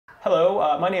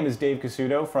Hello, my name is Dave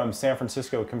Casuto from San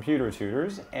Francisco Computer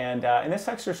Tutors, and in this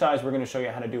exercise we're going to show you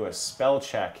how to do a spell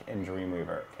check in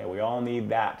Dreamweaver. Okay, we all need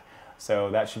that,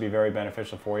 so that should be very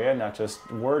beneficial for you. Not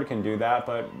just Word can do that,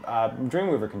 but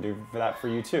Dreamweaver can do that for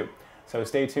you too. So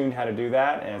stay tuned how to do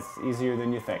that, and it's easier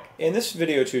than you think. In this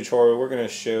video tutorial we're going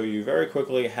to show you very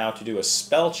quickly how to do a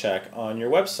spell check on your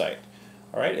website.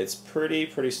 Alright, it's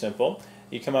pretty simple.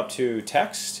 You come up to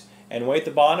text, and way at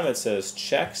the bottom it says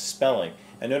check spelling.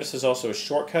 And notice there's also a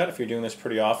shortcut if you're doing this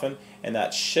pretty often, and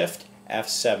that's Shift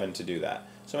F7 to do that.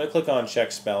 So I'm going to click on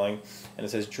check spelling, and it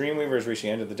says Dreamweaver is reaching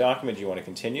the end of the document. Do you want to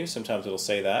continue? Sometimes it'll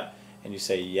say that, and you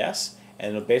say yes,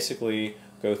 and it'll basically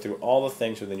go through all the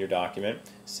things within your document.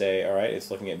 Say, all right,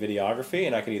 it's looking at videography,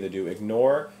 and I could either do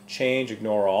ignore, change,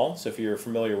 ignore all. So if you're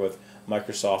familiar with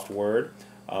Microsoft Word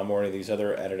or any of these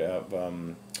other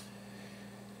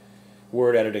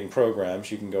word editing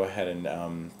programs, you can go ahead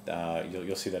and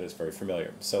you'll see that it's very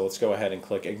familiar. So let's go ahead and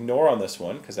click ignore on this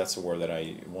one because that's the word that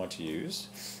I want to use.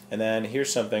 And then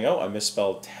here's something, oh, I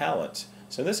misspelled talent.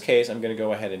 So in this case I'm going to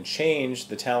go ahead and change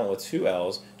the talent with two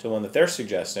L's to the one that they're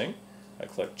suggesting. I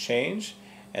click change,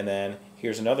 and then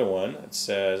here's another one that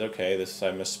says, okay, this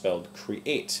I misspelled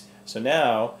create. So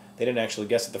now they didn't actually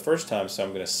guess it the first time, so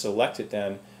I'm going to select it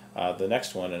then the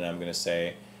next one, and I'm going to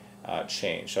say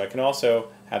change. So I can also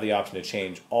have the option to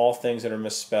change all things that are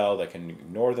misspelled. I can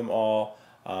ignore them all,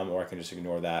 or I can just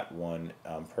ignore that one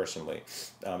personally.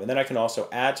 And then I can also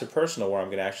add to personal, where I'm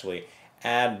going to actually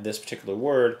add this particular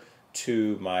word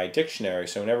to my dictionary.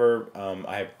 So whenever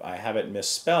I have it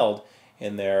misspelled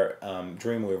in there,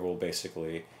 Dreamweaver will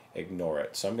basically ignore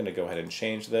it. So I'm going to go ahead and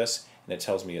change this, and it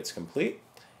tells me it's complete.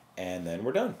 And then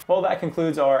we're done. Well, that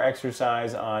concludes our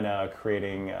exercise on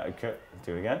creating.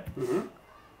 Do it again. Mm-hmm.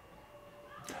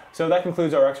 So that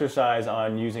concludes our exercise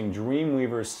on using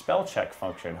Dreamweaver's spell check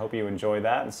function. Hope you enjoyed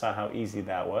that and saw how easy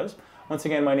that was. Once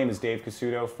again, my name is Dave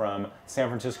Casuto from San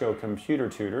Francisco Computer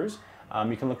Tutors.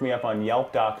 You can look me up on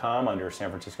Yelp.com under San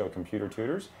Francisco Computer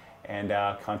Tutors and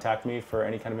contact me for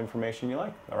any kind of information you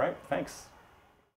like. All right, thanks.